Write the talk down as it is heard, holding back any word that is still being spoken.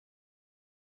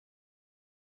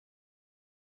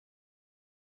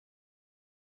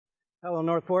Hello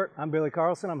Northport, I'm Billy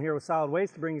Carlson. I'm here with Solid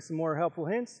Waste to bring you some more helpful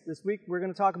hints. This week we're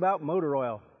going to talk about motor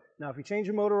oil. Now if you change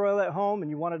your motor oil at home and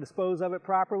you want to dispose of it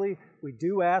properly, we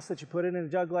do ask that you put it in a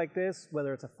jug like this,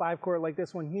 whether it's a 5-quart like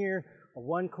this one here, a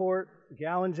 1-quart,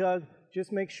 gallon jug.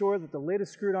 Just make sure that the lid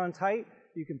is screwed on tight.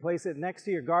 You can place it next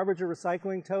to your garbage or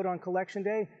recycling tote on collection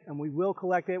day, and we will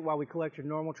collect it while we collect your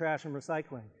normal trash and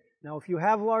recycling. Now if you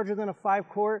have larger than a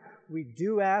 5-quart, we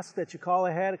do ask that you call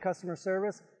ahead at customer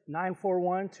service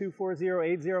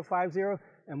 941-240-8050,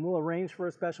 and we'll arrange for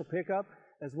a special pickup.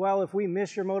 As well, if we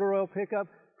miss your motor oil pickup,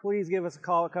 please give us a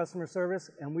call at customer service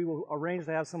and we will arrange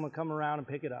to have someone come around and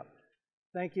pick it up.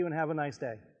 Thank you and have a nice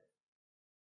day.